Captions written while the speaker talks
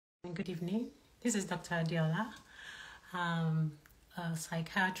good evening. This is Dr. Adiola, a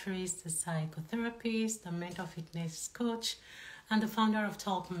psychiatrist, a psychotherapist, a mental fitness coach, and the founder of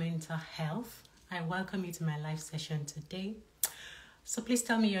Talk Mental Health. I welcome you to my live session today. So please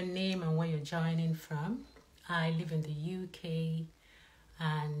tell me your name and where you're joining from. I live in the UK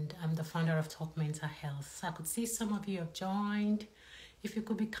and I'm the founder of Talk Mental Health. So I could see some of you have joined. If you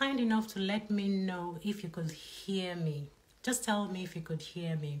could be kind enough to let me know if you could hear me. Just tell me if you could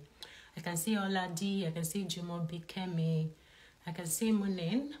hear me. I can see Oladi, I can see Jumo Bikemi, I can see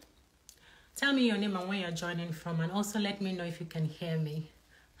Munin. Tell me your name and where you're joining from, and also let me know if you can hear me.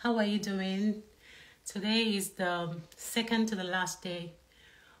 How are you doing? Today is the second to the last day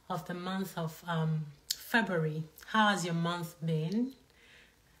of the month of February. How has your month been?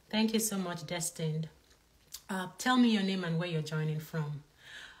 Thank you so much, Destined. Tell me your name and where you're joining from.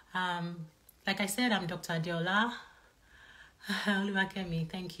 Like I said, I'm Dr. Adiola. Oluwakemi,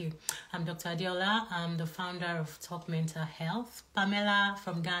 thank you. I'm Dr. Adiola. I'm the founder of Talk Mental Health. Pamela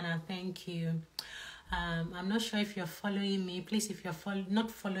from Ghana, thank you. I'm not sure if you're following me. Please, if you're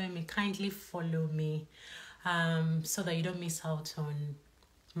not following me, kindly follow me so that you don't miss out on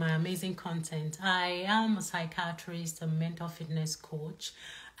my amazing content. I am a psychiatrist, a mental fitness coach,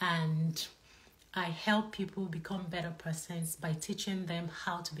 and I help people become better persons by teaching them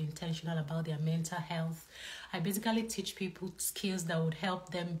how to be intentional about their mental health. I basically teach people skills that would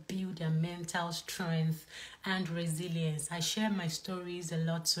help them build their mental strength and resilience. I share my stories a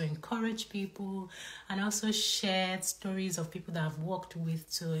lot to encourage people, and also share stories of people that I've worked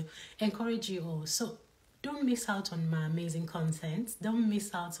with to encourage you all. So don't miss out on my amazing content. Don't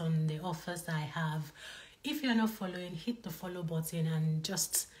miss out on the offers that I have. If you're not following, hit the follow button and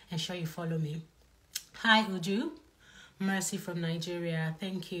just ensure you follow me. Hi Uju, Mercy from Nigeria,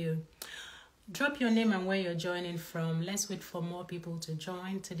 thank you. Drop your name and where you're joining from. Let's wait for more people to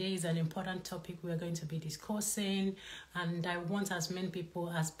join. Today is an important topic we're going to be discussing, and I want as many people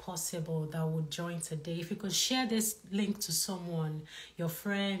as possible that would join today. If you could share this link to someone, your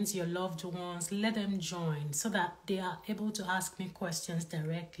friends, your loved ones, let them join so that they are able to ask me questions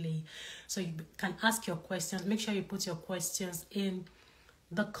directly. So you can ask your questions. Make sure you put your questions in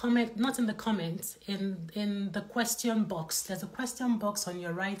the comment, not in the comments, in the question box. There's a question box on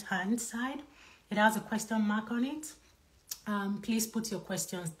your right hand side. It has a question mark on it. Please put your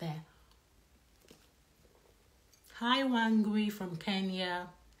questions there. Hi Wangui from Kenya.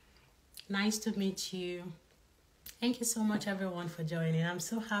 Nice to meet you. Thank you so much everyone for joining. I'm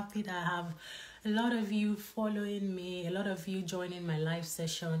so happy that I have a lot of you following me, a lot of you joining my live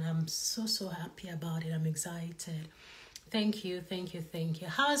session. I'm so happy about it. I'm excited. Thank you.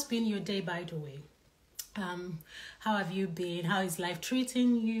 How has been your day, by the way? How have you been? How is life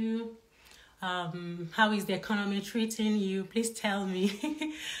treating you? How is the economy treating you? Please tell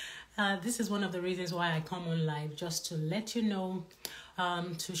me. This is one of the reasons why I come on live, just to let you know,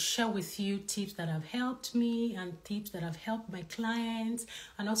 to share with you tips that have helped me and tips that have helped my clients,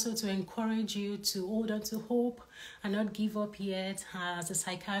 and also to encourage you to hold on to hope and not give up yet. As a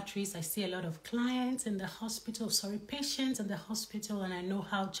psychiatrist, I see a lot of clients in the hospital, patients in the hospital, and I know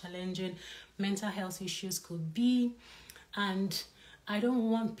how challenging mental health issues could be. And I don't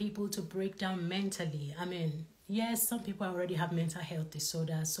want people to break down mentally. I mean, yes, some people already have mental health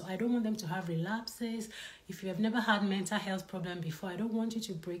disorders, so I don't want them to have relapses. If you have never had mental health problem before, I don't want you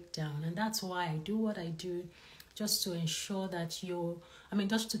to break down. And that's why I do what I do, just to ensure that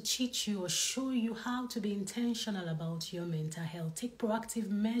just to teach you or show you how to be intentional about your mental health. Take proactive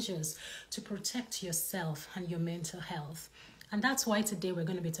measures to protect yourself and your mental health. And that's why today we're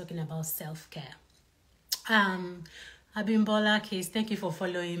going to be talking about self-care. Abimbola Case, thank you for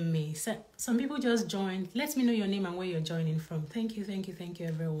following me. So, some people just joined. Let me know your name and where you're joining from. Thank you,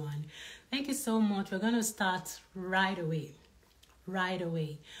 everyone. Thank you so much. We're going to start right away.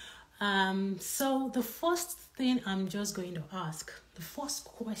 So the first thing I'm just going to ask, the first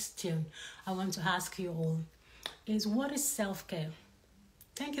question I want to ask you all is, what is self-care?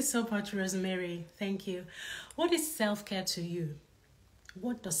 Thank you so much, Rosemary. Thank you. What is self-care to you?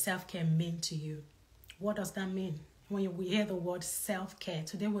 What does self-care mean to you? What does that mean? When we hear the word self-care,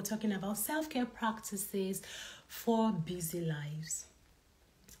 today we're talking about self-care practices for busy lives.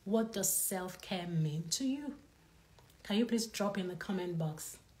 What does self-care mean to you? Can you please drop in the comment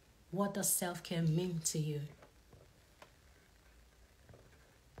box? What does self-care mean to you?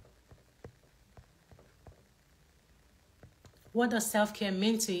 What does self-care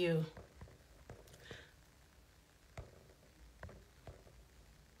mean to you?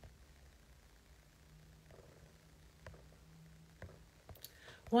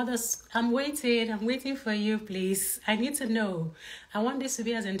 I'm waiting for you, please. I need to know. I want this to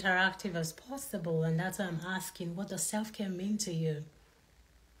be as interactive as possible, and that's why I'm asking, what does self-care mean to you?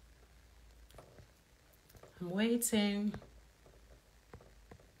 I'm waiting.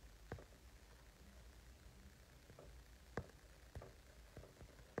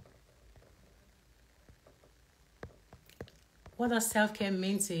 What does self-care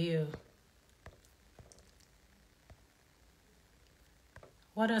mean to you?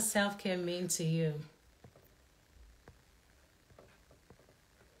 What does self-care mean to you?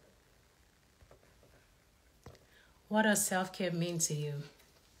 What does self-care mean to you?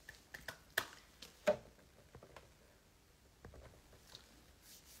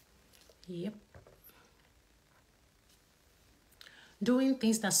 Yep. Doing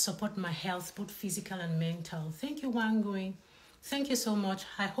things that support my health, both physical and mental. Thank you, Wangui. Thank you so much.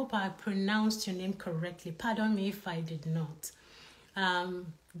 I hope I pronounced your name correctly. Pardon me if I did not.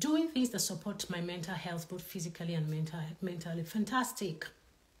 Doing things that support my mental health, both physically and mentally. Fantastic.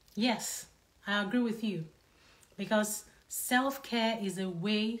 Yes, I agree with you. Because self-care is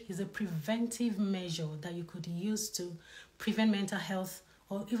a preventive measure that you could use to prevent mental health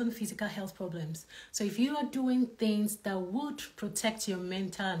or even physical health problems. So if you are doing things that would protect your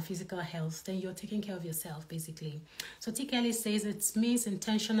mental and physical health, then you're taking care of yourself, basically. So T. Kelly says it means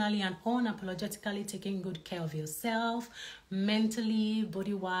intentionally and unapologetically taking good care of yourself, mentally,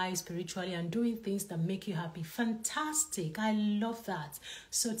 body-wise, spiritually, and doing things that make you happy. Fantastic. I love that.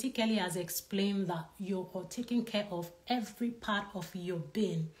 So T. Kelly has explained that you're taking care of every part of your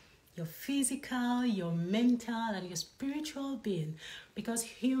being. Your physical, your mental, and your spiritual being, because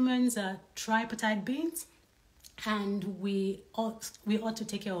humans are tripartite beings, and we ought to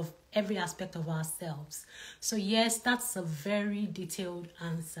take care of every aspect of ourselves. So yes, that's a very detailed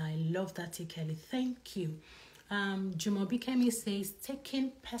answer. I love that, T. Kelly. Thank you. Jumobi Kemi says,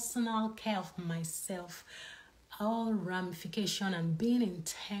 taking personal care of myself, all ramification and being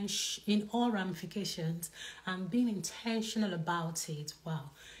in all ramifications and being intentional about it.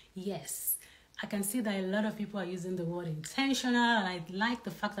 Wow. Yes, I can see that a lot of people are using the word intentional, and I like the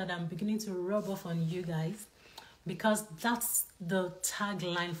fact that I'm beginning to rub off on you guys, because that's the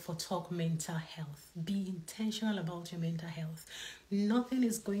tagline for Talk Mental Health. Be intentional about your mental health. Nothing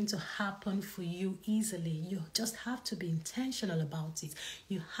is going to happen for you easily. You just have to be intentional about it.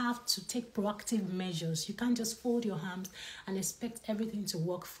 You have to take proactive measures. You can't just fold your arms and expect everything to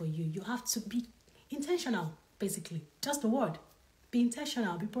work for you. You have to be intentional, basically. Just the word. Be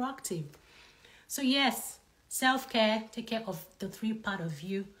intentional, be proactive. So yes, self-care, take care of the three part of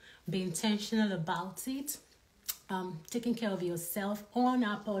you. Be intentional about it. Taking care of yourself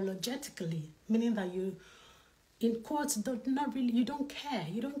unapologetically, meaning that you, in quotes, you don't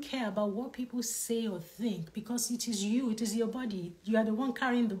care about what people say or think, because it is your body. You are the one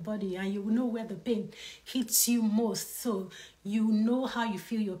carrying the body, and you know where the pain hits you most. So you know how you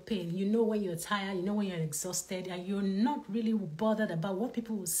feel your pain. You know when you're tired, you know when you're exhausted, and you're not really bothered about what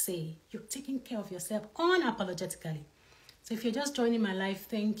people will say. You're taking care of yourself unapologetically. So if you're just joining my live,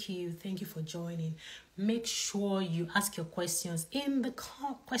 thank you for joining. Make sure you ask your questions in the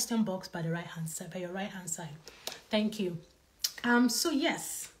question box by your right hand side. Thank you. So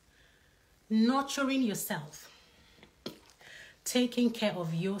yes, nurturing yourself, taking care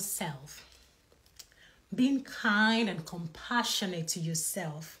of yourself, being kind and compassionate to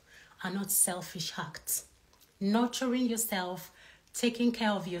yourself are not selfish acts. Nurturing yourself, taking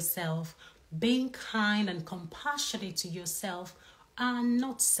care of yourself, being kind and compassionate to yourself are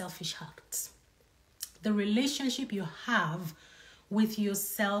not selfish acts. The relationship you have with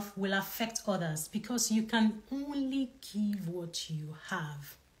yourself will affect others, because you can only give what you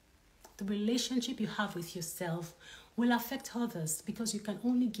have. The relationship you have with yourself will affect others, because you can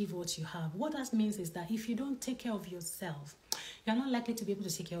only give what you have. What that means is that if you don't take care of yourself, you're not likely to be able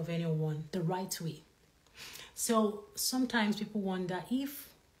to take care of anyone the right way. So sometimes people wonder if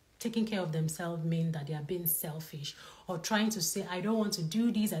taking care of themselves mean that they are being selfish, or trying to say, I don't want to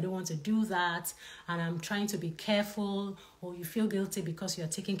do this, I don't want to do that, and I'm trying to be careful, or you feel guilty because you're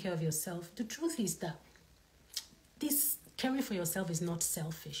taking care of yourself. The truth is that this caring for yourself is not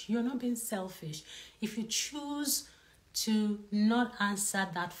selfish. You're not being selfish. If you choose to not answer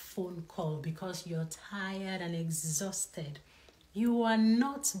that phone call because you're tired and exhausted, you are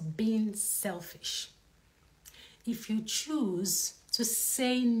not being selfish. If you choose to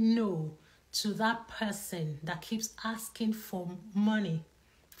say no to that person that keeps asking for money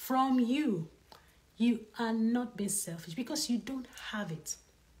from you, you are not being selfish, because you don't have it.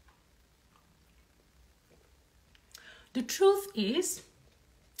 The truth is,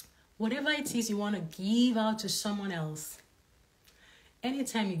 whatever it is you want to give out to someone else,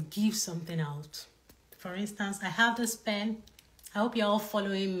 anytime you give something out, for instance, I have this pen. I hope you're all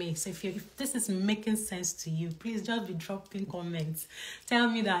following me. So if this is making sense to you, please just be dropping comments. Tell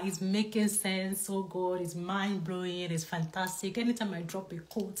me that it's making sense. Oh God, it's mind-blowing. It's fantastic. Anytime I drop a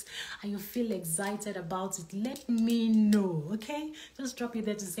quote and you feel excited about it, let me know, okay? Just drop it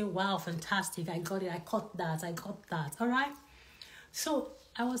there to say, wow, fantastic. I got it. I caught that. I got that. All right? So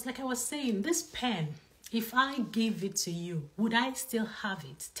I was saying, this pen, if I give it to you, would I still have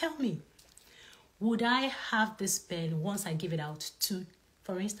it? Tell me. Would I have this pen once I give it out to,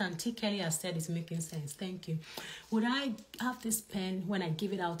 for instance, T. Kelly has said it's making sense. Thank you. Would I have this pen when I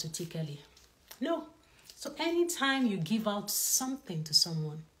give it out to T. Kelly? No. So anytime you give out something to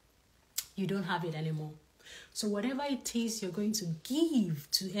someone, you don't have it anymore. So whatever it is you're going to give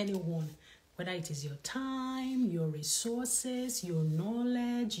to anyone, whether it is your time, your resources, your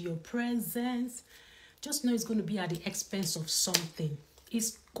knowledge, your presence, just know it's going to be at the expense of something.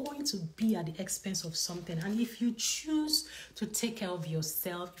 It's going to be at the expense of something. And if you choose to take care of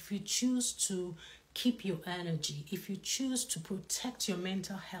yourself, if you choose to keep your energy, if you choose to protect your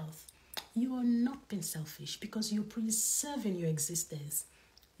mental health, you are not being selfish because you're preserving your existence.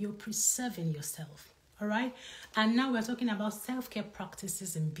 You're preserving yourself. All right? And now we're talking about self-care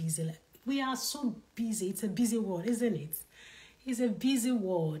practices in busy life. We are so busy. It's a busy world, isn't it? It's a busy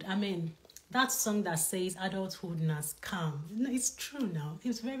world. I mean, that song that says adulthood has come. It's true now.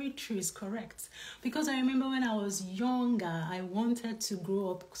 It's very true. It's correct. Because I remember when I was younger, I wanted to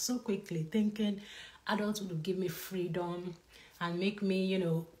grow up so quickly, thinking adulthood would give me freedom and make me,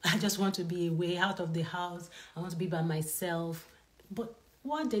 I just want to be away out of the house. I want to be by myself. But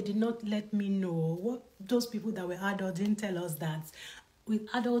what they did not let me know, what those people that were adults didn't tell us that with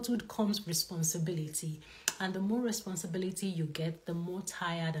adulthood comes responsibility. And the more responsibility you get, the more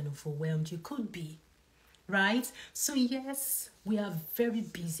tired and overwhelmed you could be, right? So yes, we are very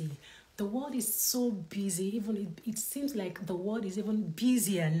busy. The world is so busy. Even it seems like the world is even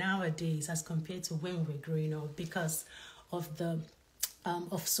busier nowadays as compared to when we were growing up because of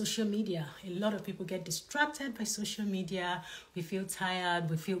of social media. A lot of people get distracted by social media. We feel tired.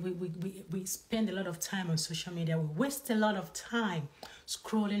 We spend a lot of time on social media. We waste a lot of time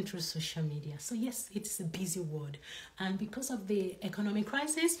scrolling through social media. So yes, it's a busy world. And because of the economic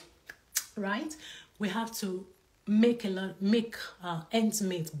crisis, right, we have to make ends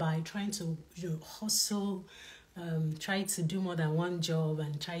meet by trying to hustle, try to do more than one job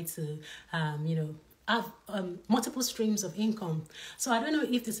and try to have multiple streams of income. So I don't know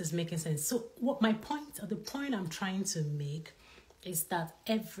if this is making sense. So the point I'm trying to make is that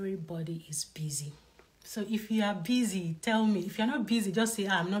everybody is busy. So if you are busy, tell me. If you're not busy, just say,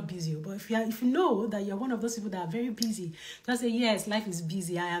 I'm not busy. But if you know that you're one of those people that are very busy, just say, yes, life is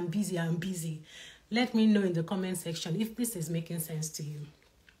busy. I am busy. I'm busy. Let me know in the comment section if this is making sense to you.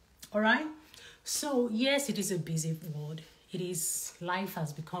 All right? So yes, it is a busy world. Life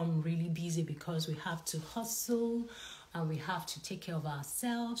has become really busy because we have to hustle and we have to take care of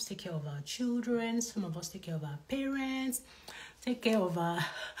ourselves, take care of our children. Some of us take care of our parents, take care of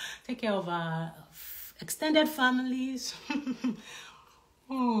our extended families.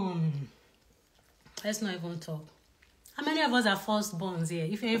 Let's not even talk. How many of us are firstborns here?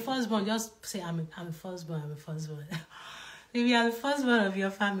 If you're a firstborn, just say, I'm a firstborn, I'm a firstborn. If you are the firstborn of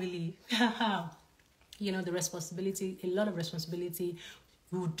your family, the responsibility, a lot of responsibility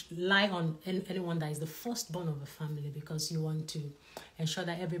would lie on anyone that is the firstborn of a family because you want to ensure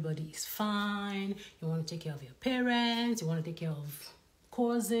that everybody is fine. You want to take care of your parents. You want to take care of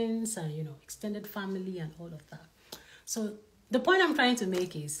cousins and, extended family and all of that. So the point I'm trying to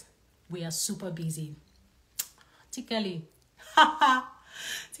make is we are super busy. T. Kelly.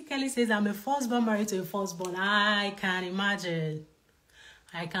 T. Kelly says, I'm a firstborn married to a firstborn. I can imagine.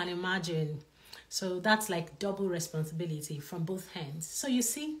 So that's like double responsibility from both hands. So you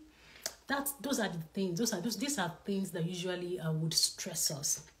see, those are the things. These are things that usually would stress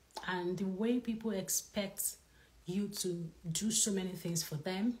us. And the way people expect you to do so many things for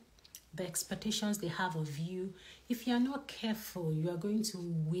them, the expectations they have of you, if you're not careful, you are going to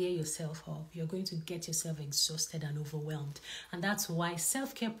wear yourself up. You're going to get yourself exhausted and overwhelmed. And that's why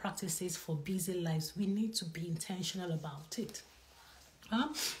self-care practices for busy lives, we need to be intentional about it.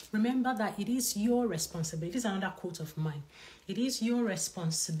 Remember that it is your responsibility. This is another quote of mine. It is your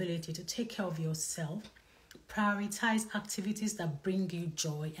responsibility to take care of yourself. Prioritize activities that bring you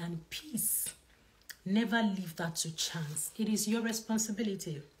joy and peace. Never leave that to chance. It is your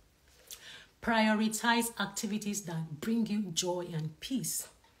responsibility. Prioritize activities that bring you joy and peace.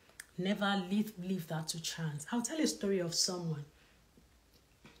 Never leave that to chance. I'll tell a story of someone.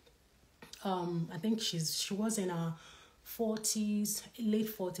 I think she was in a 40s, late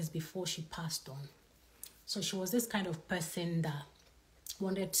 40s before she passed on. So she was this kind of person that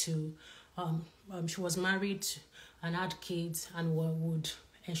wanted to, she was married and had kids and would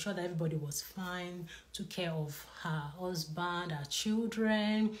ensure that everybody was fine, took care of her husband, her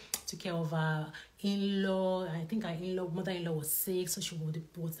children, took care of her in-law. I think her mother-in-law was sick, so she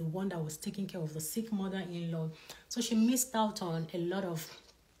was the one that was taking care of the sick mother-in-law. So she missed out on a lot of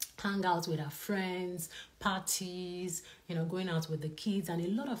hangouts with her friends, parties, going out with the kids, and a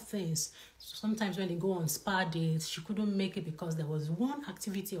lot of things. So sometimes when they go on spa dates, she couldn't make it because there was one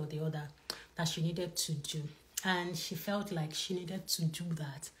activity or the other that she needed to do. And she felt like she needed to do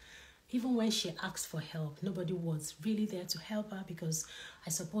that. Even when she asked for help, nobody was really there to help her, because I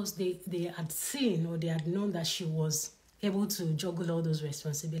suppose they had seen, or they had known that she was able to juggle all those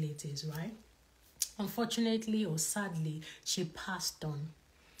responsibilities, right? Unfortunately or sadly, she passed on.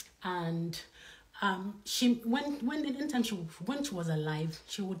 And anytime when she was alive,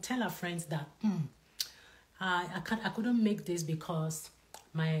 she would tell her friends that I couldn't make this because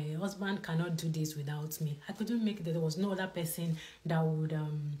my husband cannot do this without me. I couldn't make it. There was no other person that would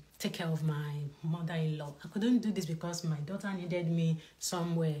take care of my mother-in-law. I couldn't do this because my daughter needed me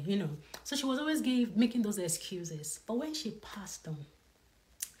somewhere, So she was always making those excuses. But when she passed on,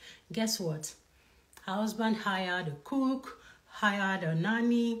 guess what? Her husband hired a cook, hired a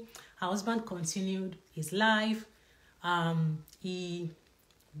nanny. Her husband continued his life. He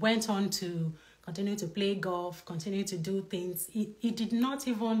went on to continue to play golf, continue to do things. He did not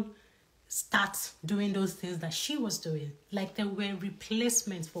even start doing those things that she was doing. Like there were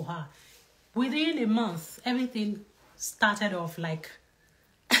replacements for her. Within a month, everything started off like,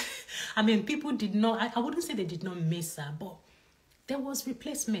 people did not, I wouldn't say they did not miss her, but there was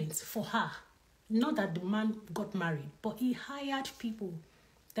replacements for her. Not that the man got married, but he hired people.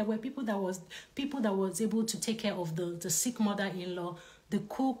 There were people that was able to take care of the sick mother-in-law, the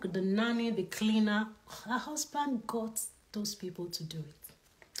cook, the nanny, the cleaner. Her husband got those people to do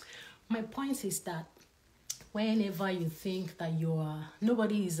it. My point is that whenever you think that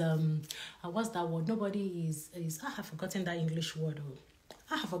nobody is what's that word? Nobody is I have forgotten that English word.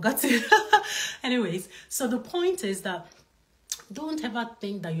 I have forgotten. Anyways, so the point is that don't ever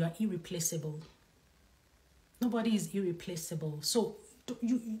think that you are irreplaceable. Nobody is irreplaceable. So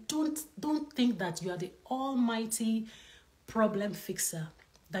you don't think that you are the almighty problem fixer,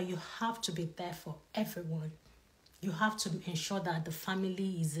 that you have to be there for everyone. You have to ensure that the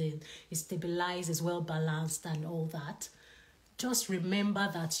family is stabilized, is well balanced and all that. Just remember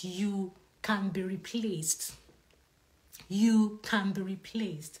that you can be replaced. You can be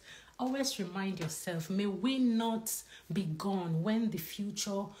replaced. Always remind yourself, may we not be gone when the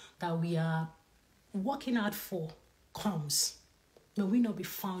future that we are working hard for comes. May we not be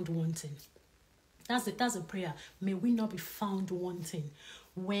found wanting. That's a prayer. May we not be found wanting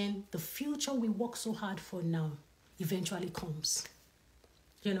when the future we work so hard for now eventually comes.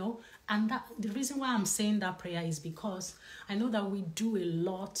 And that the reason why I'm saying that prayer is because I know that we do a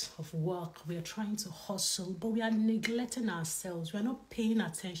lot of work. We are trying to hustle, but we are neglecting ourselves. We are not paying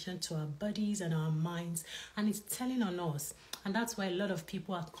attention to our bodies and our minds, and it's telling on us. And that's why a lot of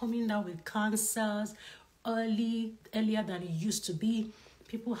people are coming down with cancers earlier than it used to be.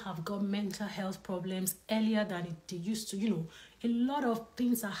 People have got mental health problems earlier than they used to. A lot of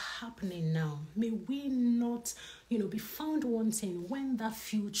things are happening now. May we not, be found wanting when that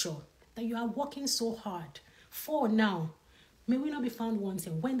future that you are working so hard for now, may we not be found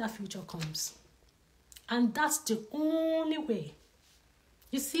wanting when that future comes. And that's the only way.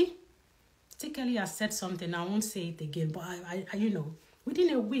 You see, Tikeli has said something, I won't say it again, but I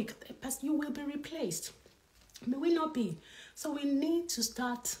within a week, you will be replaced. May we not be. So we need to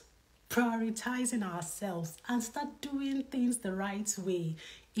start prioritizing ourselves and start doing things the right way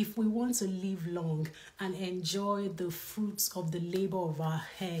if we want to live long and enjoy the fruits of the labor of our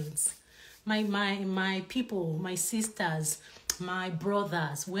hands. My people, my sisters, my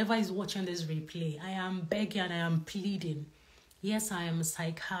brothers, whoever is watching this replay, I am begging and I am pleading. Yes, I am a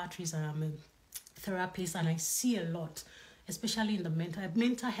psychiatrist, I am a therapist, and I see a lot, especially in the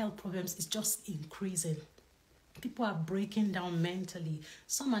mental health problems is just increasing. People are breaking down mentally.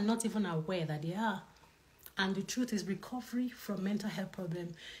 Some are not even aware that they are. And the truth is, recovery from mental health problem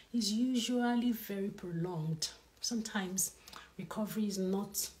is usually very prolonged. Sometimes recovery is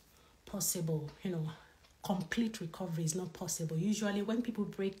not possible. Complete recovery is not possible. Usually when people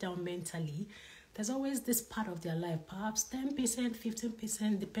break down mentally, there's always this part of their life, perhaps 10%,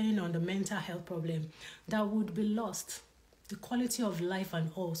 15%, depending on the mental health problem, that would be lost. The quality of life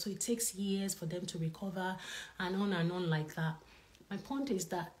and all. So it takes years for them to recover and on like that. My point is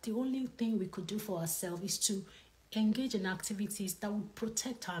that the only thing we could do for ourselves is to engage in activities that would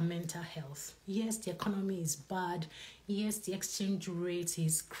protect our mental health. Yes, the economy is bad. Yes, the exchange rate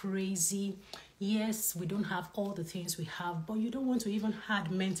is crazy. Yes, we don't have all the things we have, but you don't want to even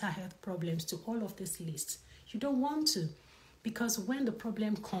add mental health problems to all of this list. You don't want to, because when the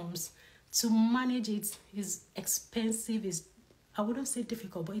problem comes, to manage it is expensive. I wouldn't say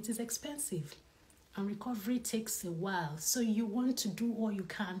difficult, but it is expensive. And recovery takes a while. So you want to do all you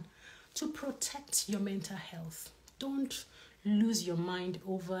can to protect your mental health. Don't lose your mind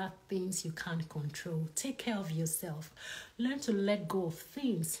over things you can't control. Take care of yourself. Learn to let go of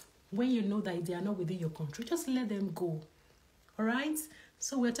things when you know that they are not within your control. Just let them go. All right?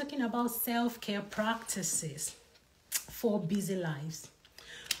 So we're talking about self-care practices for busy lives.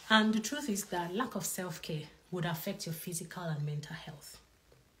 And the truth is that lack of self-care would affect your physical and mental health.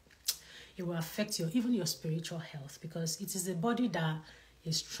 It will affect even your spiritual health, because it is a body that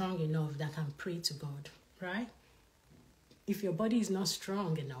is strong enough that can pray to God, right? If your body is not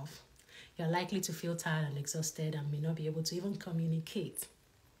strong enough, you're likely to feel tired and exhausted and may not be able to even communicate.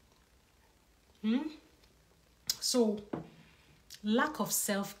 So, lack of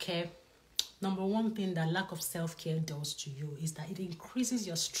self-care, number one thing that lack of self-care does to you is that it increases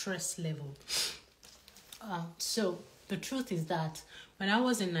your stress level. So, the truth is that when I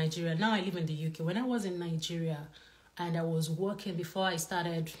was in Nigeria, now I live in the UK, when I was in Nigeria and I was working before I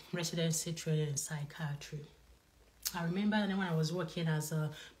started residency training in psychiatry, I remember when I was working as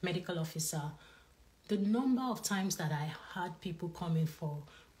a medical officer, the number of times that I had people coming for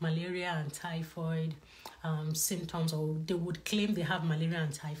malaria and typhoid symptoms, or they would claim they have malaria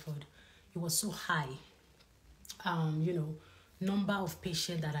and typhoid, it was so high. Number of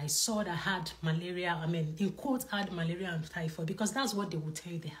patients that I saw that had malaria, in quotes, had malaria and typhoid, because that's what they will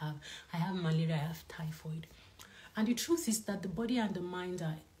tell you they have. I have malaria, I have typhoid. And the truth is that the body and the mind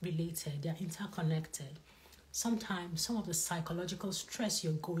are related, they're interconnected. Sometimes some of the psychological stress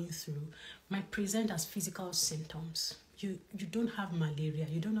you're going through might present as physical symptoms. You don't have malaria,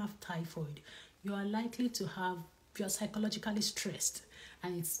 you don't have typhoid. You are likely to have, you're psychologically stressed,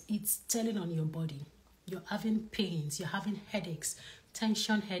 and it's telling on your body. You're having pains, you're having headaches,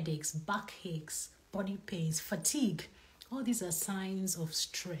 tension headaches, backaches, body pains, fatigue. All these are signs of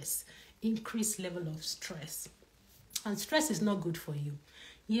stress, increased level of stress. And stress is not good for you.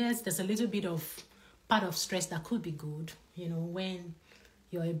 Yes, there's a little bit of part of stress that could be good, when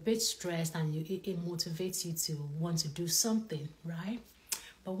you're a bit stressed and it motivates you to want to do something, right?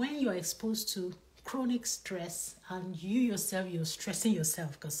 But when you're exposed to chronic stress and you're stressing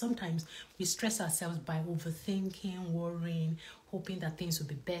yourself, because sometimes we stress ourselves by overthinking, worrying, hoping that things will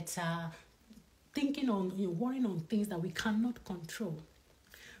be better, worrying on things that we cannot control.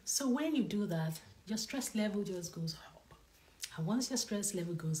 So when you do that, your stress level just goes up. And once your stress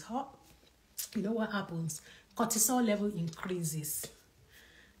level goes up, you know what happens? Cortisol level increases.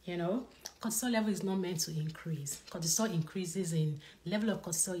 Cortisol level is not meant to increase. Cortisol increases level of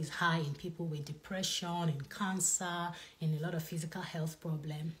cortisol is high in people with depression, in cancer, in a lot of physical health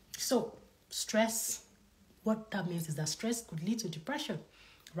problems. So stress, what that means is that stress could lead to depression,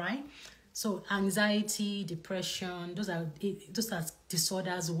 right? So anxiety, depression, those are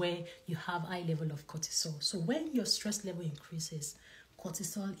disorders where you have high level of cortisol. So when your stress level increases,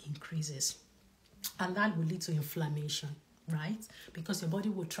 cortisol increases. And that will lead to inflammation, right? Because your body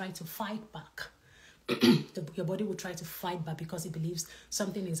will try to fight back. Your body will try to fight back because it believes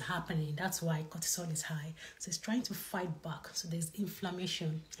something is happening. That's why cortisol is high. So it's trying to fight back. So there's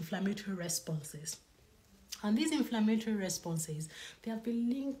inflammatory responses. And these inflammatory responses, they have been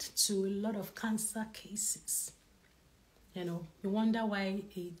linked to a lot of cancer cases. You wonder why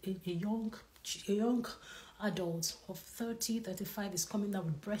a young adult of 30, 35 is coming down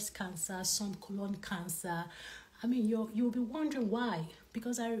with breast cancer, some colon cancer. You'll be wondering why.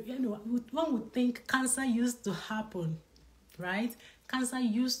 Because one would think cancer used to happen, right? Cancer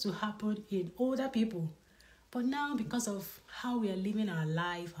used to happen in older people. But now, because of how we are living our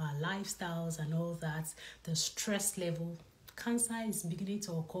life, our lifestyles and all that, the stress level, cancer is beginning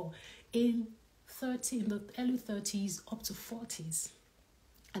to occur in the early 30s up to 40s.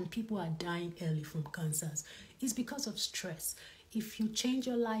 And people are dying early from cancers. It's because of stress. If you change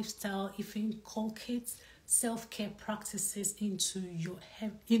your lifestyle, if you inculcate self-care practices into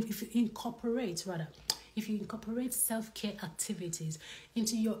if you incorporate self-care activities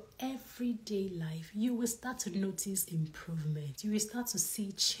into your everyday life, you will start to notice improvement. You will start to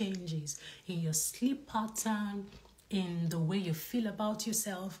see changes in your sleep pattern, in the way you feel about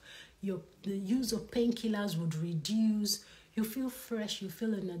yourself. The use of painkillers would reduce. You feel fresh, you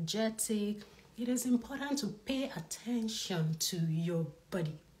feel energetic. It is important to pay attention to your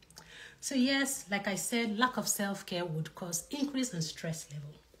body. So yes, like I said, lack of self-care would cause increase in stress level.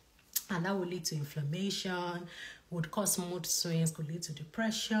 And that would lead to inflammation, would cause mood swings, could lead to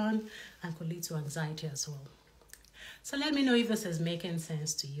depression, and could lead to anxiety as well. So let me know if this is making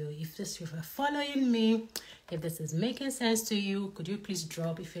sense to you. If you're following me, if this is making sense to you, could you please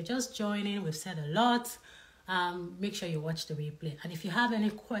drop? If you're just joining, we've said a lot. Make sure you watch the replay. And if you have any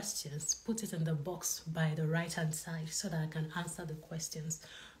questions, put it in the box by the right-hand side so that I can answer the questions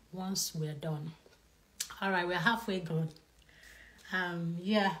once we're done. All right, we're halfway gone.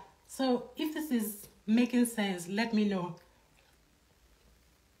 Yeah. So if this is making sense, let me know.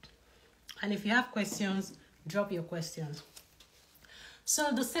 And if you have questions, drop your questions.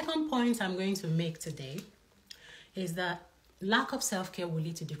 So the second point I'm going to make today is that lack of self-care will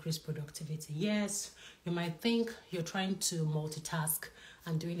lead to decreased productivity. Yes, you might think you're trying to multitask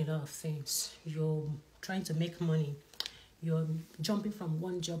and doing a lot of things. You're trying to make money. You're jumping from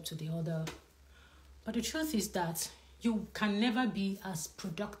one job to the other. But the truth is that you can never be as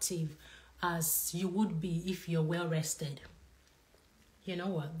productive as you would be if you're well rested. You know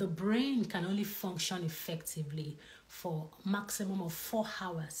what? The brain can only function effectively for a maximum of 4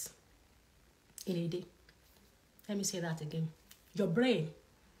 hours in a day. Let me say that again. Your brain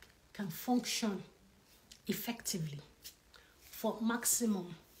can function effectively for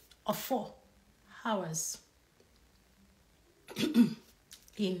maximum of 4 hours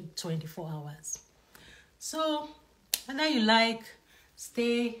in 24 hours. So, whether you like,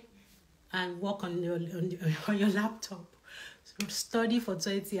 stay and work on your laptop, study for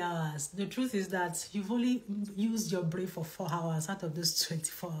 20 hours. The truth is that you've only used your brain for 4 hours out of those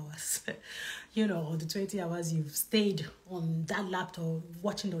 24 hours. Or the 20 hours you've stayed on that laptop,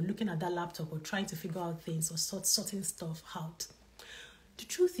 watching or looking at that laptop or trying to figure out things or sorting stuff out. The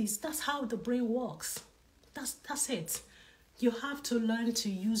truth is that's how the brain works. That's it. You have to learn to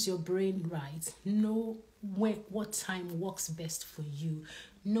use your brain right. Know what time works best for you.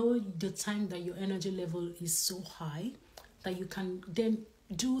 Know the time that your energy level is so high that you can then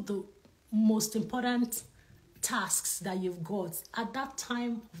do the most important tasks that you've got at that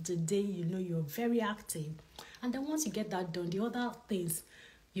time of the day. You're very active, and then once you get that done, the other things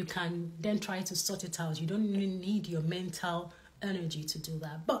you can then try to sort it out. You don't really need your mental energy to do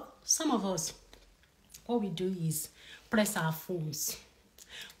that. But some of us, what we do is press our phones.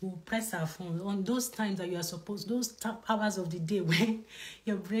 We'll press our phones on those times that you are supposed, those hours of the day when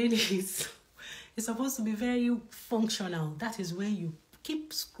your brain is supposed to be very functional. That is when you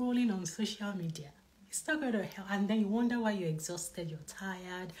keep scrolling on social media. It's not going to help. And then you wonder why you're exhausted, you're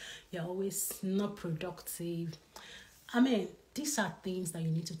tired, you're always not productive. These are things that you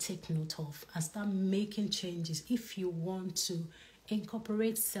need to take note of and start making changes if you want to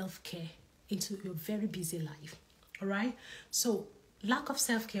incorporate self-care into your very busy life. All right? So lack of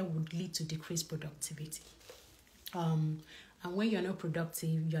self-care would lead to decreased productivity. And when you're not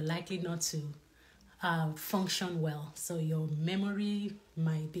productive, you're likely not to function well. So your memory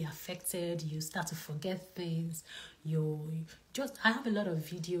might be affected. You start to forget things. I have a lot of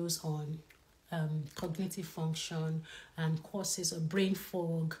videos on cognitive function and courses of brain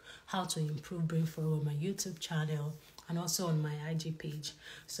fog, how to improve brain fog on my YouTube channel and also on my IG page.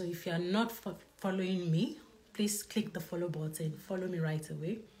 So if you're not following me, please click the follow button. Follow me right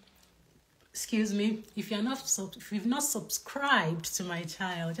away. Excuse me. If you've not subscribed to my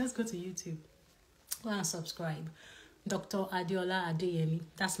channel, just go to YouTube. Go and subscribe. Dr. Adeola Adeyemi.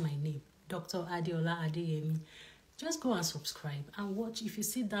 That's my name. Dr. Adeola Adeyemi. Just go and subscribe and watch. If you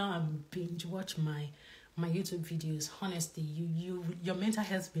sit down and binge watch my YouTube videos, honestly, your mental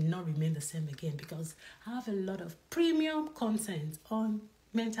health will not remain the same again, because I have a lot of premium content on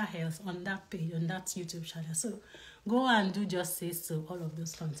mental health on that page, on that YouTube channel. So go and do justice to all of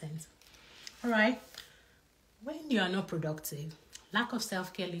those content. All right. When you are not productive, lack of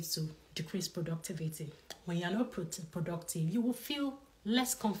self-care leads to decreased productivity. When you are not productive, you will feel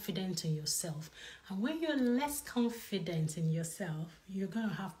less confident in yourself. And when you're less confident in yourself, you're going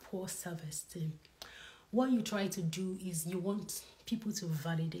to have poor self-esteem. What you try to do is you want people to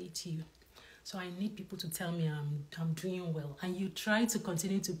validate you. So I need people to tell me I'm doing well. And you try to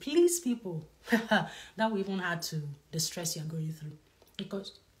continue to please people. That will even add to the stress you're going through,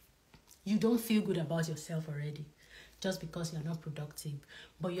 because you don't feel good about yourself already just because you're not productive.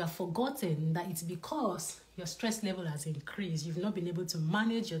 But you have forgotten that it's because your stress level has increased. You've not been able to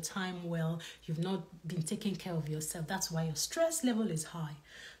manage your time well. You've not been taking care of yourself. That's why your stress level is high.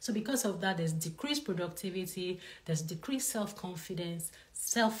 So because of that, there's decreased productivity, there's decreased self-confidence,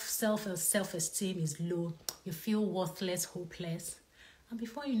 self-esteem is low. You feel worthless, hopeless. And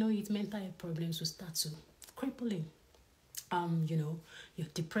before you know it, mental health problems will start to crippling. your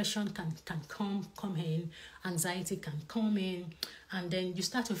depression can come in, anxiety can come in, and then you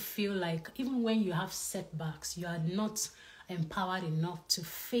start to feel like even when you have setbacks, you are not empowered enough to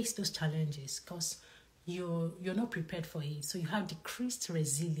face those challenges because you're not prepared for it. So you have decreased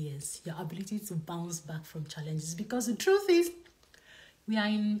resilience, your ability to bounce back from challenges. Because the truth is,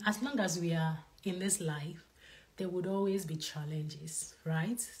 as long as we are in this life, there would always be challenges,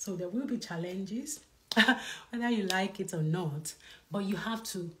 right? So there will be challenges, whether you like it or not, but you have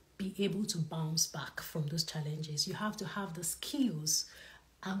to be able to bounce back from those challenges. You have to have the skills,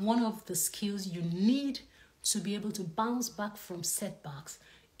 and one of the skills you need to be able to bounce back from setbacks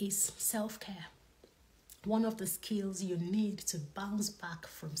is self-care. One of the skills you need to bounce back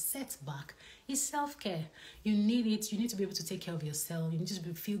from setback is self-care. You need it. You need to be able to take care of yourself. You need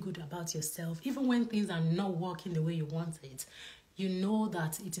to feel good about yourself. Even when things are not working the way you want it, you know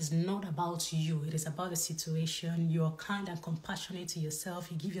that it is not about you. It is about the situation. You're kind and compassionate to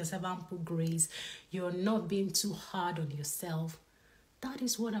yourself. You give yourself ample grace. You're not being too hard on yourself. That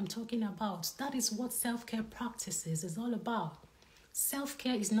is what I'm talking about. That is what self-care practices is all about.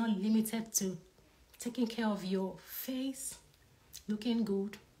 Self-care is not limited to taking care of your face, looking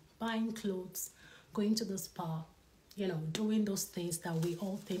good, buying clothes, going to the spa, doing those things that we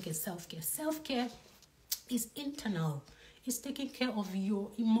all think is self-care. Self-care is internal. It's taking care of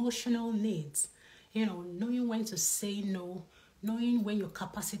your emotional needs. Knowing when to say no, knowing when your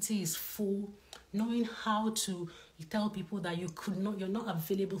capacity is full, knowing how to tell people that you're not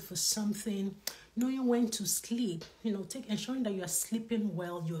available for something, knowing when to sleep, ensuring that you are sleeping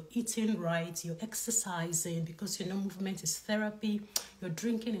well, you're eating right, you're exercising because movement is therapy, you're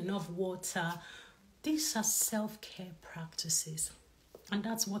drinking enough water. These are self-care practices, and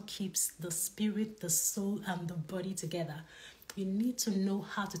that's what keeps the spirit, the soul, and the body together. You need to know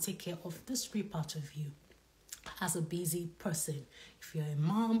how to take care of this three parts of you. As a busy person, if you're a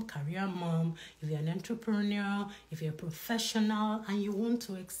mom, career mom, if you're an entrepreneur, if you're a professional and you want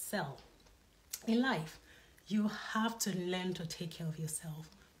to excel in life, you have to learn to take care of yourself.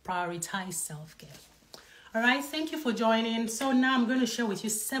 Prioritize self-care. All right, thank you for joining. So now I'm going to share with you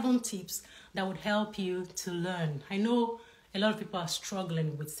 7 tips that would help you to learn. I know a lot of people are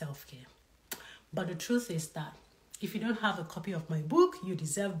struggling with self-care, but the truth is that if you don't have a copy of my book, You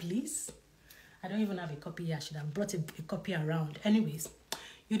Deserve Bliss. I don't even have a copy. I should have brought a copy around. Anyways,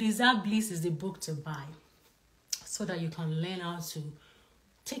 You Deserve Bliss is the book to buy so that you can learn how to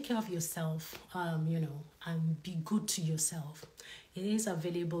take care of yourself, and be good to yourself. It is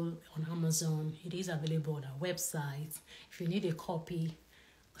available on Amazon. It is available on our website. If you need a copy,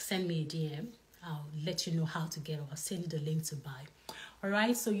 send me a DM. I'll let you know how to get it. I'll send you the link to buy. All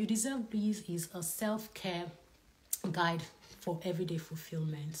right, so You Deserve Bliss is a self-care guide for everyday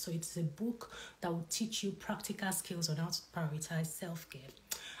fulfillment. So it's a book that will teach you practical skills on how to prioritize self-care.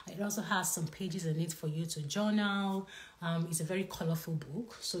 It also has some pages in it for you to journal. It's a very colorful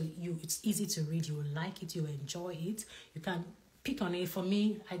book, so it's easy to read. You will like it, you will enjoy it. You can pick on it. For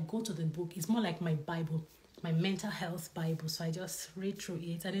me, I go to the book. It's more like my Bible, my mental health Bible. So I just read through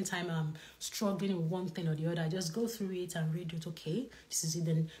it. Anytime I'm struggling with one thing or the other, I just go through it and read it. Okay, this is it.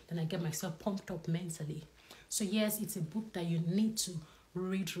 Then I get myself pumped up mentally. So yes, it's a book that you need to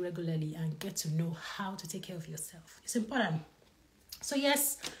read regularly and get to know how to take care of yourself. It's important. So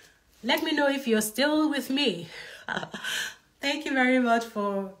yes, let me know if you're still with me. Thank you very much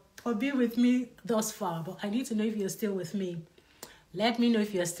for being with me thus far. But I need to know if you're still with me. Let me know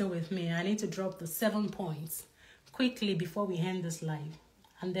if you're still with me. I need to drop the 7 points quickly before we end this live.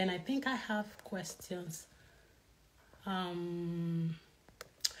 And then I think I have questions.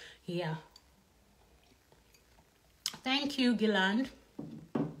 Yeah. Thank you, Gilland.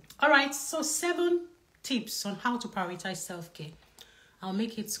 All right, so 7 tips on how to prioritize self-care. I'll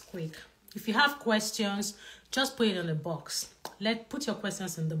make it quick. If you have questions, just put it in the box. Put your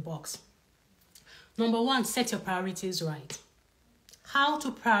questions in the box. Number 1, set your priorities right. How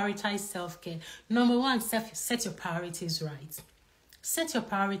to prioritize self-care. Number 1, set your priorities right. Set your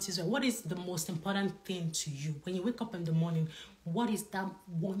priorities right. What is the most important thing to you? When you wake up in the morning, what is that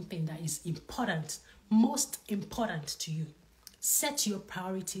one thing that is important, most important to you? Set your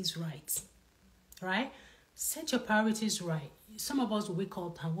priorities right. Right? Set your priorities right. Some of us will wake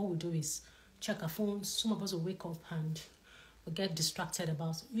up and what we do is check our phones. Some of us will wake up and we'll get distracted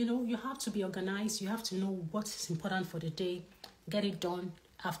about. You have to be organized. You have to know what is important for the day. Get it done.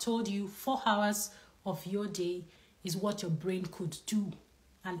 I've told you 4 hours of your day is what your brain could do.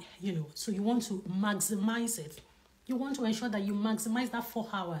 And, so you want to maximize it. You want to ensure that you maximize that 4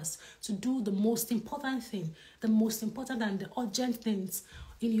 hours to do the most important thing, the most important and the urgent things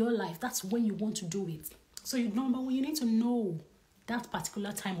in your life. That's when you want to do it. So number one, you need to know that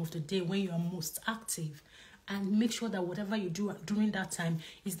particular time of the day when you are most active, and make sure that whatever you do during that time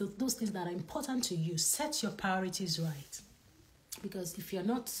is those things that are important to you. Set your priorities right. Because if you're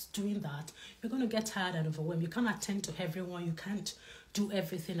not doing that, you're going to get tired and overwhelmed. You can't attend to everyone. You can't do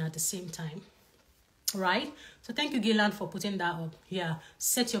everything at the same time. Right? So thank you, Gillan, for putting that up. Yeah,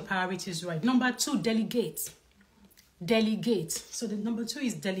 set your priorities right. Number 2, delegate. Delegate. So the number 2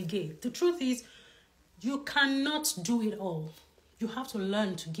 is delegate. The truth is, you cannot do it all. You have to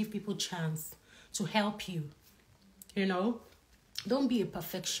learn to give people chance to help you. You know, don't be a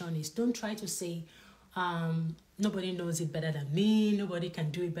perfectionist. Don't try to say, nobody knows it better than me. Nobody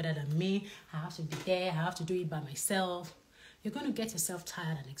can do it better than me. I have to be there. I have to do it by myself. You're going to get yourself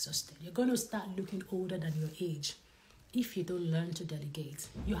tired and exhausted. You're going to start looking older than your age if you don't learn to delegate.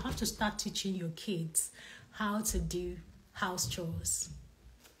 You have to start teaching your kids how to do house chores.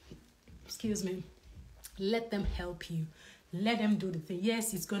 Excuse me. Let them help you. Let them do the thing.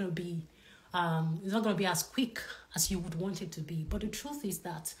 Yes, it's going to be, it's not going to be as quick as you would want it to be. But the truth is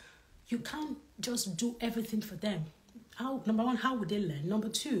that you can't just do everything for them. Number one, how would they learn? Number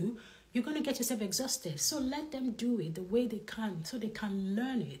 2, you're going to get yourself exhausted. So let them do it the way they can, so they can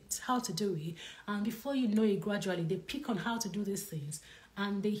learn it, how to do it. And before you know it, gradually, they pick on how to do these things.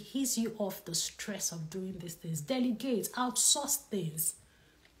 And they ease you off the stress of doing these things. Delegate, outsource things.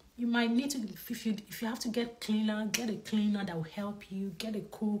 You might need to, if you have to get a cleaner that will help you. Get a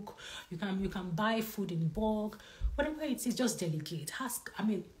cook. You can buy food in bulk. Whatever it is, just delegate.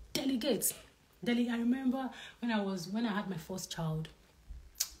 Delegate. I remember when I had my first child,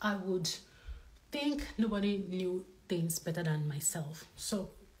 I would think nobody knew things better than myself.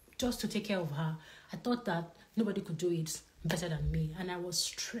 So just to take care of her, I thought that nobody could do it better than me. And I was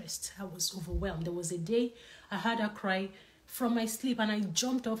stressed. I was overwhelmed. There was a day I heard her cry from my sleep, and I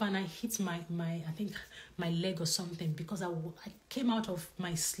jumped off and I hit my leg or something, because I came out of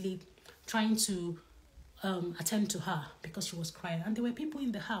my sleep trying to attend to her because she was crying. And there were people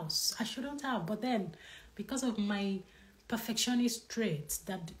in the house. I shouldn't have. But then, because of my perfectionist traits,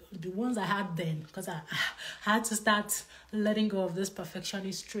 that the ones I had then, because I had to start letting go of those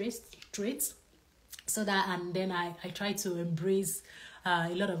perfectionist traits, so that, and then I try to embrace a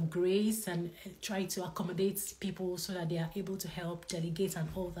lot of grace and try to accommodate people so that they are able to help, delegate and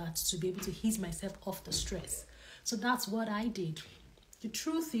all that, to be able to ease myself off the stress. So that's what I did. The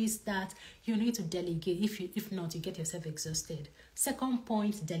truth is that you need to delegate. If not, you get yourself exhausted. Second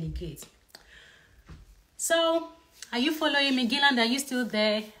point, delegate. So, are you following me? Gilland, are you still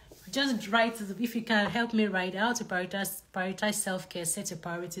there? Just write, if you can help me write out to prioritize self-care. Set your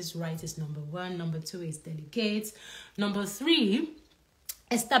priorities right is number 1. Number 2 is delegate. Number 3,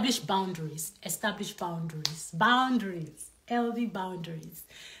 establish boundaries. Establish boundaries. Boundaries. Healthy boundaries.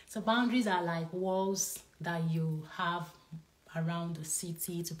 So boundaries are like walls that you have around the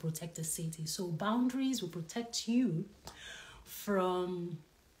city to protect the city. So boundaries will protect you from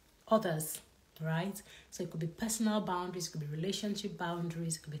others, right? So it could be personal boundaries, it could be relationship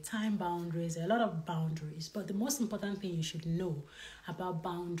boundaries, it could be time boundaries, a lot of boundaries. But the most important thing you should know about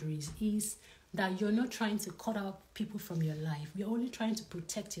boundaries is that you're not trying to cut out people from your life. You're only trying to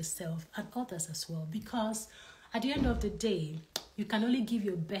protect yourself and others as well. Because at the end of the day, you can only give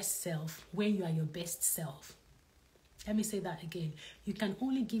your best self when you are your best self. Let me say that again. You can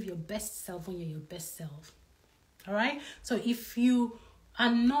only give your best self when you're your best self. All right? So if you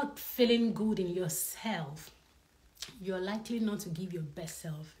are not feeling good in yourself, you're likely not to give your best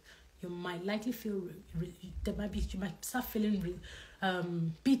self. You might likely feel, you might start feeling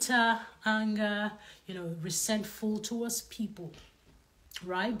bitter, anger, resentful towards people,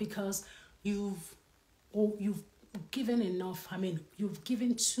 right? Because you've given enough. You've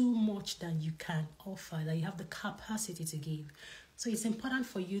given too much than you can offer, that you have the capacity to give. So it's important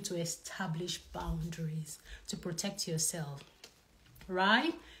for you to establish boundaries to protect yourself,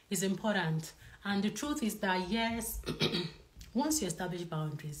 right? It's important. And the truth is that, yes, once you establish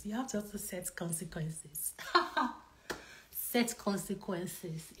boundaries, you have to also set consequences. Set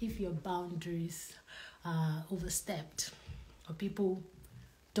consequences if your boundaries are overstepped, or people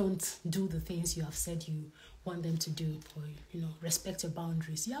don't do the things you have said you want them to do, or respect your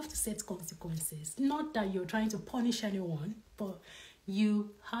boundaries. You have to set consequences. Not that you're trying to punish anyone, but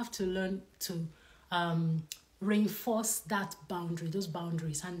you have to learn to reinforce those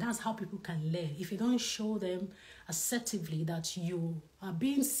boundaries, and that's how people can learn. If you don't show them assertively that you are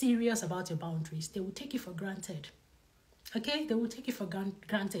being serious about your boundaries, they will take you for granted. Okay, they will take you for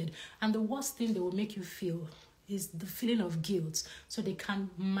granted, and the worst thing they will make you feel is the feeling of guilt. So they can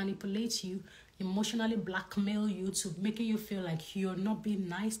manipulate you, emotionally blackmail you to making you feel like you're not being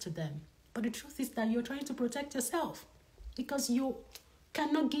nice to them. But the truth is that you're trying to protect yourself because you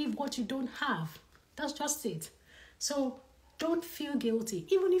cannot give what you don't have. That's just it. So don't feel guilty.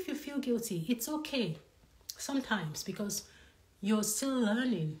 Even if you feel guilty, it's okay sometimes because you're still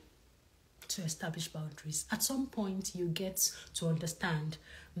learning to establish boundaries. At some point, you get to understand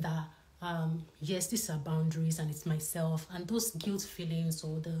that, yes, these are boundaries and it's myself, and those guilt feelings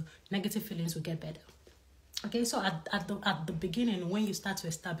or the negative feelings will get better. Okay, so at the beginning, when you start to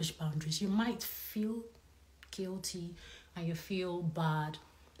establish boundaries, you might feel guilty and you feel bad,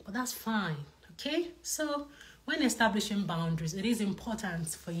 but that's fine. Okay, so when establishing boundaries, it is important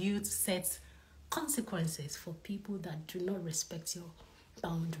for you to set consequences for people that do not respect your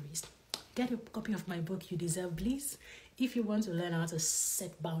boundaries. Get a copy of my book, You Deserve Bliss. If you want to learn how to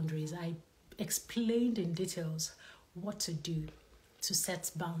set boundaries, I explained in details what to do to set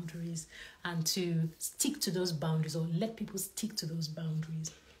boundaries and to stick to those boundaries or let people stick to those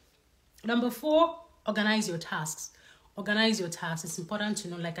boundaries. Number 4, organize your tasks. Organize your tasks. It's important to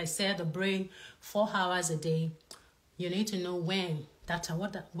know, like I said, the brain, 4 hours a day. You need to know when that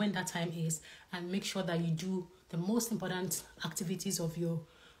time is and make sure that you do the most important activities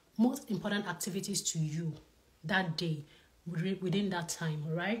to you that day within that time,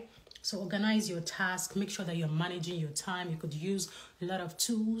 all right? So organize your task, make sure that you're managing your time. You could use a lot of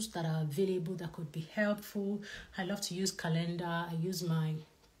tools that are available that could be helpful. I love to use calendar. I use my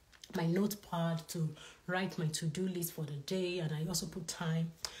notepad to write my to-do list for the day, and I also put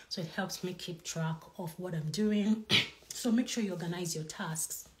time, so it helps me keep track of what I'm doing. So make sure you organize your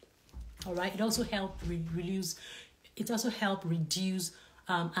tasks, all right? It also helps reduce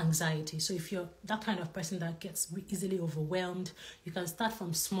anxiety. So if you're that kind of person that gets easily overwhelmed, you can start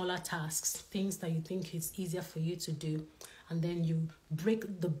from smaller tasks, things that you think it's easier for you to do, and then you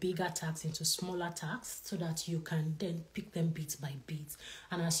break the bigger tasks into smaller tasks so that you can then pick them bit by bit.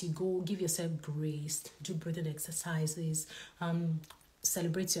 And as you go, give yourself grace, do breathing exercises,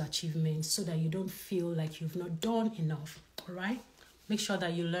 celebrate your achievements so that you don't feel like you've not done enough, all right? Make sure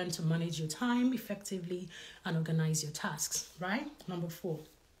that you learn to manage your time effectively and organize your tasks, right? Number 4.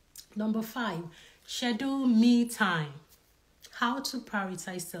 Number 5, schedule me time. How to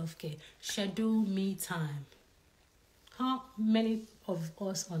prioritize self-care. Schedule me time. How many of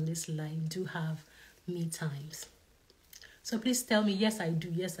us on this line do have me times? So please tell me, yes, I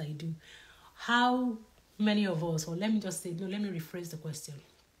do. Yes, I do. How many of us, or let me rephrase the question.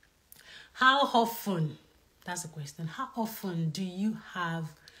 How often? That's the question. How often do you have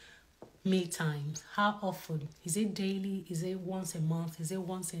me times? How often? Is it daily? Is it once a month? Is it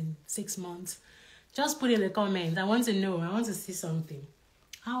once in 6 months? Just put in the comments. I want to know. I want to see something.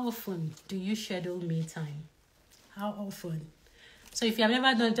 How often do you schedule me time? How often? So if you have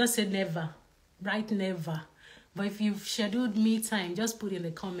never done, just say never. Write never. But if you've scheduled me time, just put in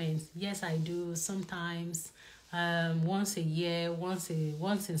the comments. Yes, I do. Sometimes, once a year, once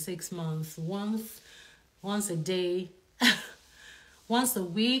in 6 months, once a day, once a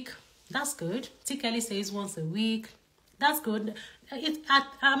week. That's good. T. Kelly says once a week. That's good.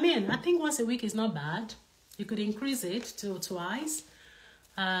 I think once a week is not bad. You could increase it to twice.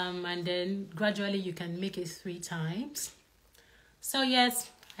 And then gradually you can make it 3 times. So yes,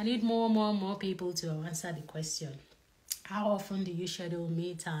 I need more people to answer the question. How often do you schedule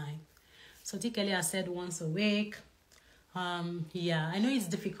me time? So T. Kelly has said once a week. Yeah, I know it's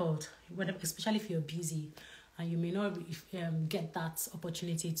difficult, especially if you're busy and you may not get that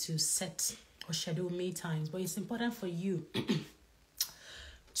opportunity to set or schedule me times, but it's important for you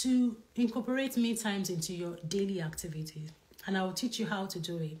to incorporate me times into your daily activities, and I will teach you how to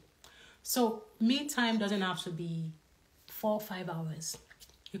do it. So me time doesn't have to be 4 or 5 hours.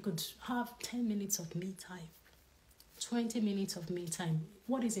 You could have 10 minutes of me time, 20 minutes of me time.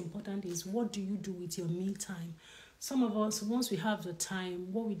 What is important is, what do you do with your me time? Some of us, once we have the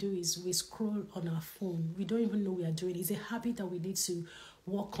time, what we do is we scroll on our phone. We don't even know we are doing it. It's a habit that we need to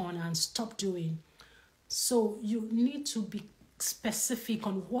work on and stop doing. So you need to be specific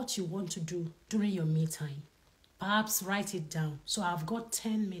on what you want to do during your me time. Perhaps write it down. So I've got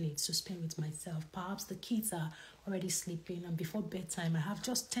 10 minutes to spend with myself. Perhaps the kids are already sleeping, and before bedtime, I have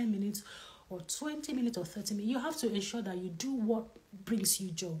just 10 minutes or 20 minutes or 30 minutes. You have to ensure that you do what brings you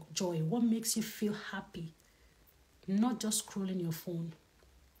joy, what makes you feel happy. Not just scrolling your phone.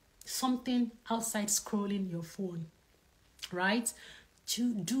 Something outside scrolling your phone, right?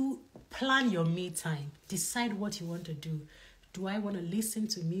 To plan your me time. Decide what you want to do. Do I want to listen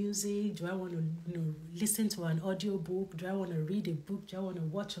to music? Do I want to listen to an audio book? Do I want to read a book? Do I want to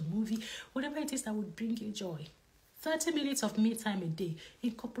watch a movie? Whatever it is that would bring you joy. 30 minutes of me time a day.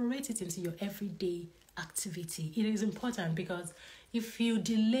 Incorporate it into your everyday activity. It is important because If you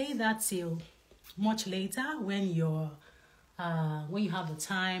delay that till much later, when you have the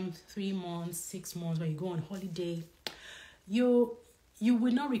time, 3 months, 6 months, when you go on holiday, you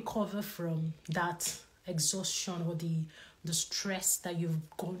will not recover from that exhaustion or the stress that you've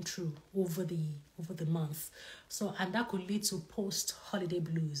gone through over the month. So, and that could lead to post holiday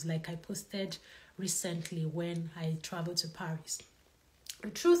blues, like I posted recently when I traveled to Paris. The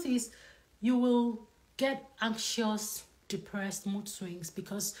truth is, you will get anxious, depressed, mood swings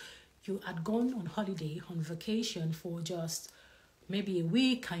because you had gone on holiday, on vacation for just maybe a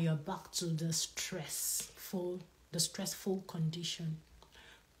week, and you're back to the stressful condition.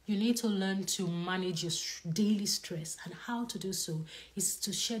 You need to learn to manage your daily stress, and how to do so is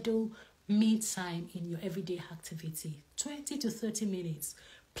to schedule me time in your everyday activity. 20 to 30 minutes.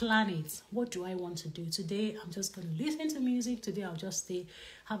 Plan it. What do I want to do? Today, I'm just going to listen to music. Today, I'll just stay,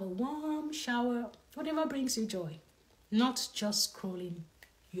 have a warm shower, whatever brings you joy. Not just scrolling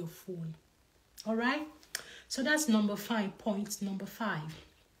your phone. All right? So that's number 5, point number 5.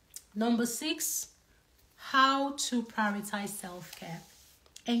 Number 6, how to prioritize self-care.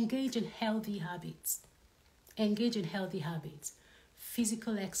 Engage in healthy habits.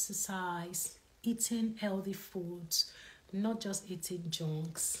 Physical exercise, eating healthy foods, not just eating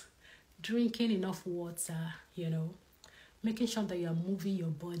junks, drinking enough water, making sure that you're moving your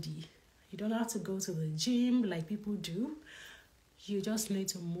body. You don't have to go to the gym like people do. You just need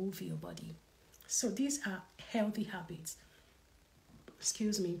to move your body. So these are healthy habits.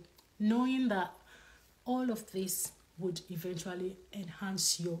 Knowing that all of this would eventually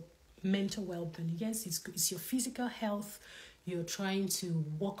enhance your mental well-being. Yes, it's your physical health you're trying to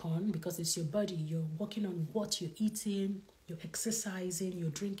work on, because it's your body. You're working on what you're eating, you're exercising, you're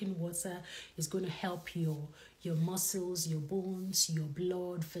drinking water. It's going to help your muscles, your bones, your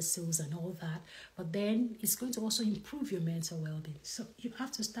blood vessels and all that. But then it's going to also improve your mental well-being. So you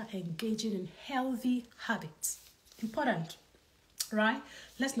have to start engaging in healthy habits. Important, right?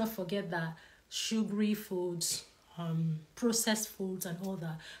 Let's not forget that sugary foods, processed foods and all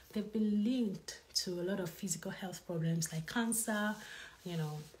that, they've been linked to a lot of physical health problems like cancer,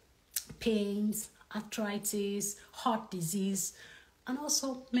 pains, arthritis, heart disease, and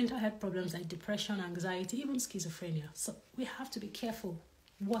also mental health problems like depression, anxiety, even schizophrenia. So we have to be careful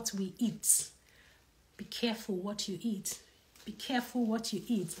what we eat. Be careful what you eat. Be careful what you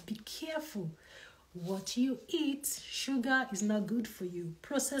eat. Be careful what you eat. Sugar is not good for you.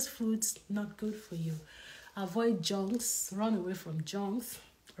 Processed foods, not good for you. Avoid junks. Run away from junks.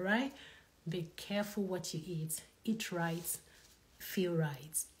 Right? Be careful what you eat. Eat right. Feel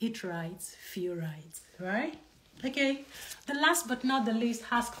right. Eat right. Feel right. Right? Okay. The last but not the least,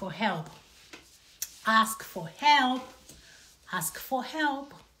 ask for help. Ask for help. Ask for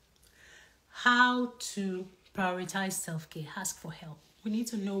help. How to prioritize self-care. Ask for help. We need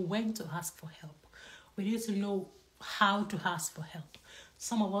to know when to ask for help. We need to know how to ask for help.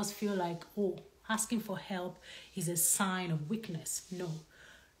 Some of us feel like, asking for help is a sign of weakness. No.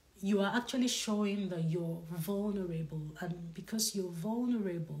 You are actually showing that you're vulnerable. And because you're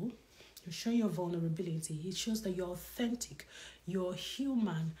vulnerable, you're showing your vulnerability. It shows that you're authentic. You're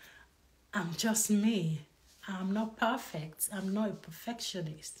human. I'm just me. I'm not perfect. I'm not a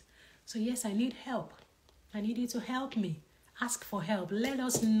perfectionist. So yes, I need help. I need you to help me. Ask for help. Let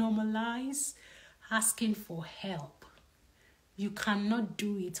us normalize asking for help. You cannot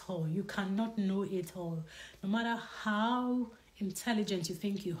do it all. You cannot know it all. No matter how intelligent you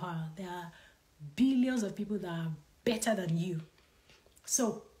think you are, there are billions of people that are better than you.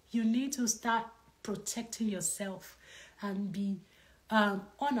 So you need to start protecting yourself and be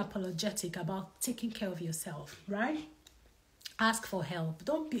unapologetic about taking care of yourself, right? Ask for help.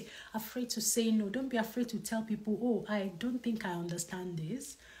 Don't be afraid to say no. Don't be afraid to tell people, I don't think I understand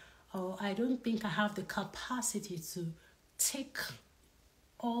this, or I don't think I have the capacity to take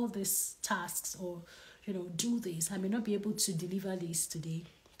all these tasks, or do this. I may not be able to deliver this today.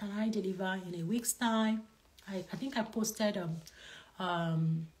 Can I deliver in a week's time? I think I posted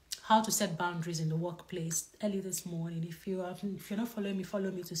how to set boundaries in the workplace early this morning. If you're not following me,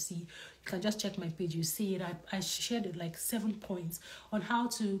 follow me to see. You can just check my page. You see it. I shared it like 7 points on how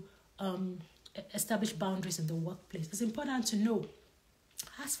to establish boundaries in the workplace. It's important to know.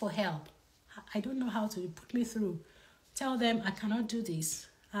 Ask for help. I don't know how to. Put me through. Tell them I cannot do this.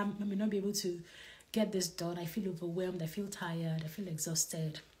 I may not be able to get this done. I feel overwhelmed. I feel tired. I feel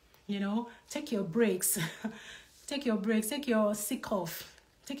exhausted. Take your breaks. Take your breaks. Take your sick off.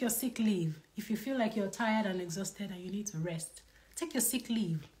 Take your sick leave. If you feel like you're tired and exhausted and you need to rest, take your sick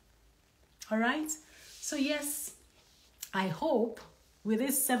leave. All right? So yes, I hope with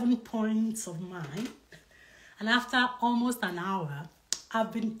these 7 points of mine, And after almost an hour,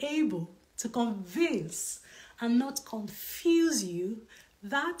 I've been able to convince and not confuse you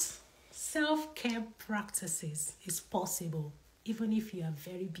that self-care practices is possible, even if you are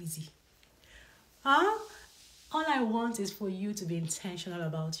very busy. All I want is for you to be intentional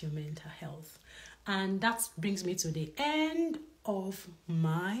about your mental health. And that brings me to the end of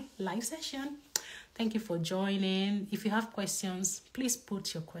my live session. Thank you for joining. If you have questions, please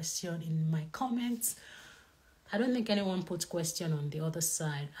put your question in my comments. I don't think anyone put question on the other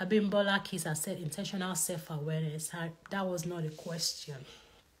side. Abimbola Kiss has said intentional self-awareness. That was not a question.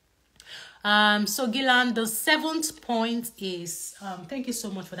 So Gilan, the 7th point is, thank you so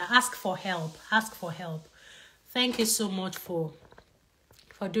much for that. Ask for help. Ask for help. Thank you so much for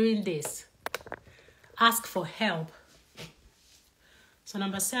doing this. Ask for help. So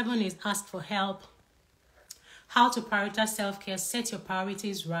number 7 is ask for help. How to prioritize self-care, set your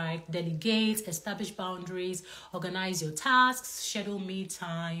priorities right, delegate, establish boundaries, organize your tasks, schedule me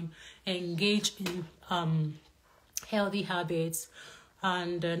time, engage in healthy habits,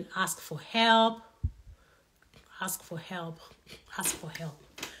 and then ask for help. Ask for help. Ask for help.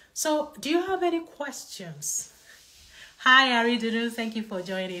 So, do you have any questions? Hi, Aridunu. Thank you for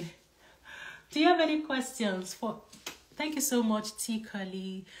joining. Do you have any questions? Thank you so much, T.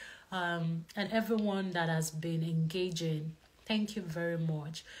 Curly. And everyone that has been engaging. Thank you very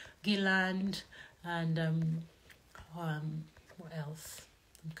much. Gilland and what else?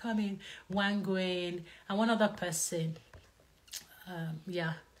 I'm coming. Wangwin and one other person.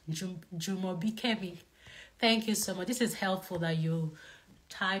 Jumobi Kemi. Thank you so much. This is helpful that you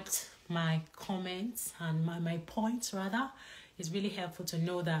typed my comments and my points rather. It's really helpful to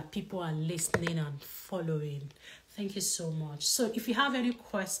know that people are listening and following. Thank you so much. So if you have any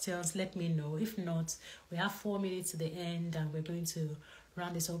questions, let me know. If not, we have 4 minutes to the end and we're going to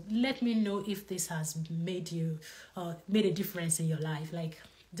round this up. Let me know if this has made a difference in your life. Like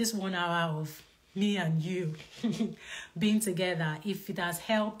this 1 hour of me and you being together. If it has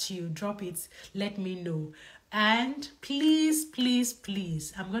helped you, drop it. Let me know. And please, please,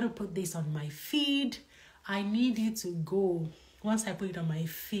 please, I'm going to put this on my feed. I need you to go. Once I put it on my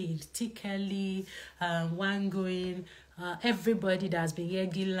feed, Tikeli, Wangoin, everybody that's been here,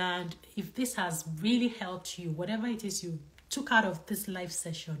 Gilland, if this has really helped you, whatever it is you took out of this live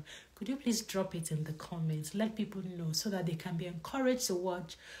session, could you please drop it in the comments? Let people know so that they can be encouraged to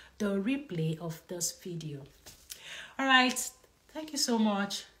watch the replay of this video. All right. Thank you so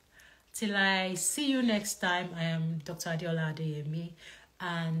much. Till I see you next time, I am Dr. Adeola Adeyemi.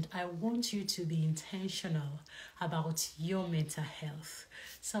 And I want you to be intentional about your mental health.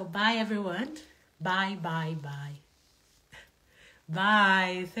 So bye, everyone. Bye, bye, bye.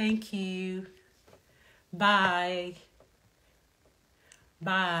 Bye. Thank you. Bye.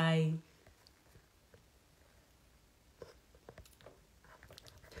 Bye.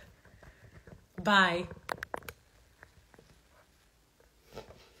 Bye.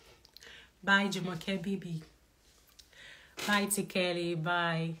 Bye, Jumoke Bibi. Bye, Tikeli.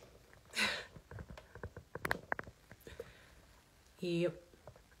 Bye. Yep.